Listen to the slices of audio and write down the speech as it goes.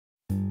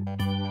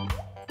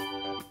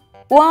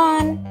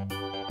one.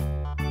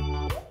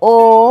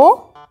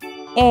 O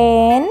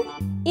N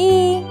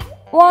E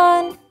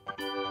one.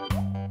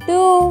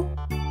 Two.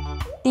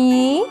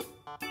 T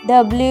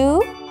W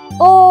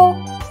O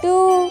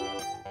two.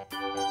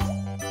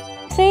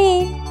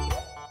 Three.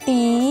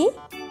 T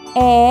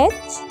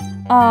H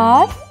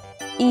R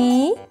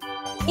E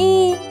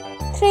E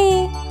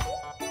three.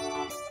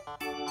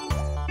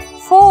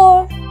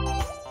 Four.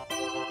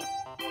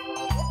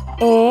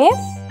 F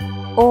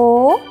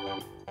O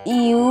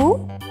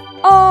U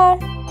R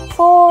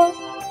four.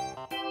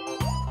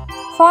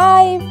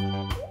 Five.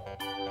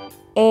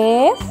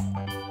 F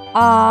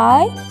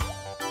I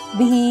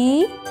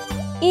V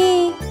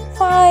E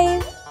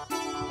five.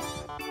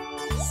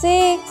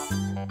 Six.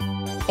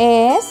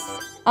 S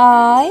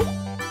I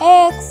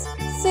X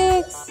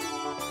six.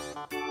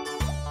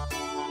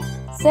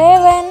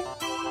 Seven.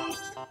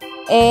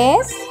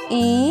 S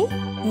E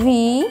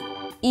V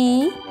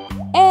E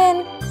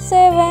N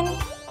seven.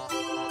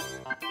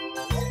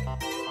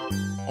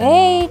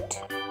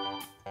 Eight.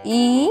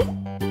 E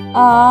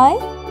I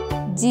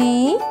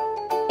G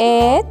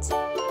H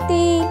T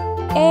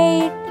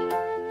eight.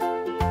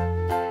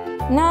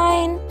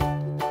 Nine.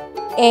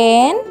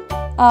 N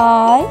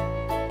I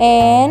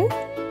N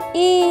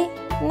E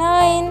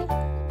nine.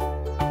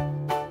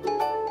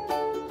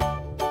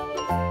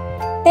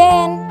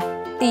 10.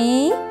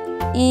 T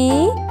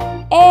E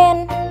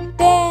N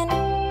 10.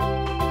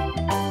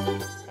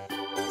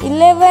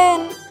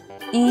 11.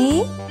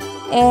 E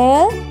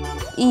L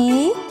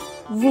E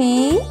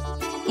V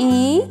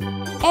E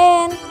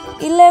N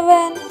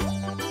 11.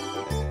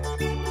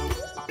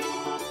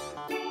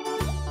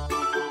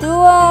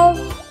 12.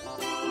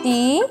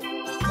 T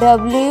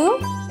W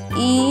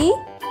E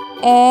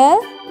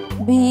L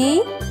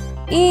V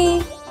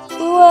E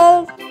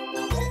 12.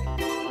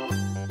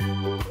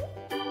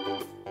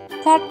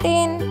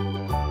 13.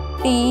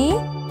 T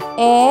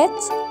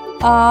H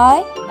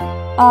I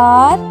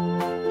R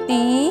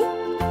T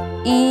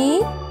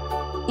E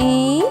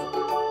E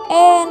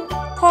N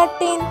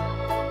 13.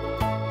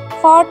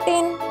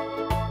 14.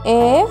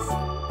 F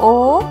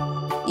O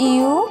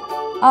U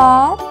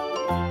R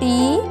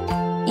T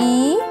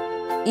E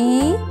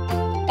E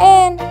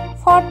N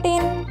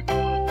 14.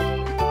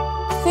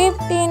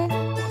 15.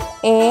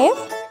 F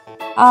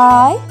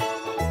I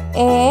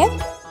F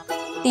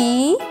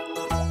T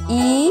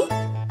E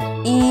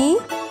E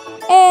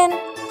N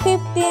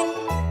 15.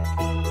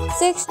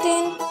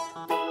 16.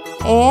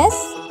 S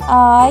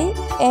I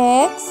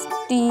X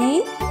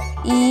T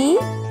E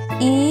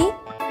E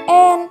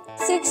N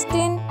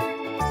 16.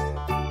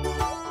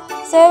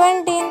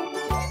 17.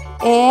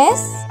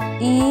 S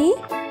E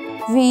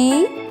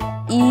V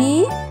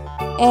E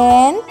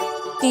N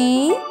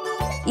T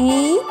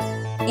E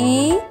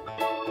E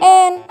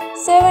N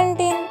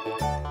 17.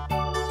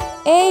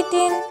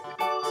 18.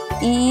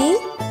 E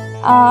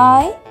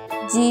I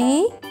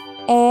G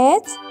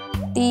H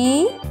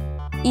T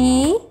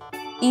E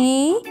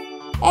E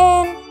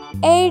N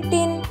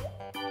 18.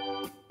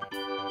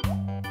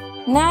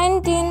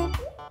 19.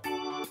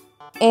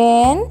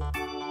 N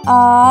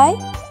I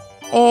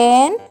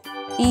N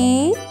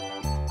E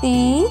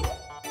T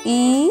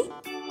E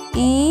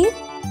E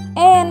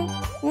N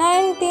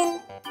 19.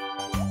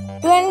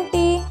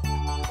 20.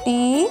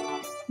 T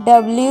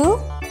W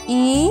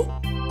E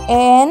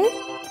N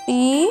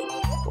T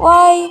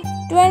Y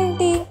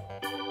 20.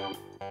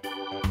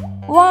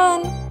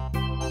 1.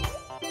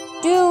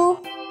 2.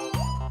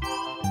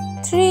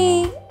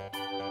 3.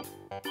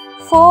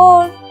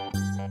 4.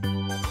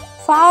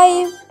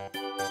 5.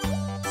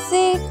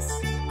 6.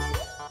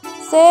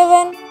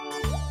 7.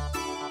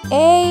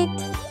 8.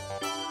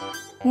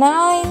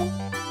 9.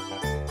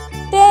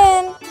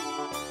 10.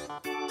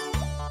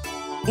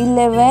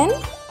 11.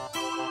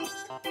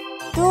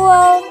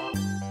 12.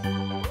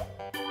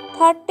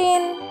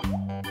 13.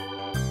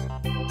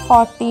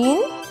 14.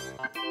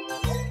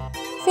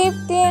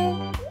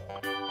 15.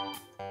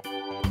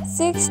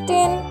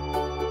 16.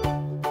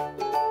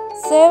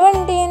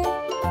 17.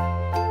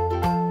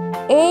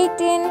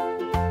 18.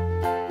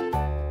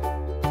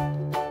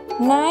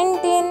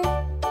 19.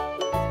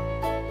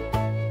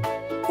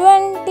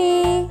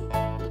 20.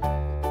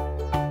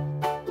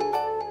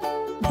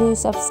 Do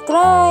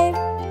subscribe.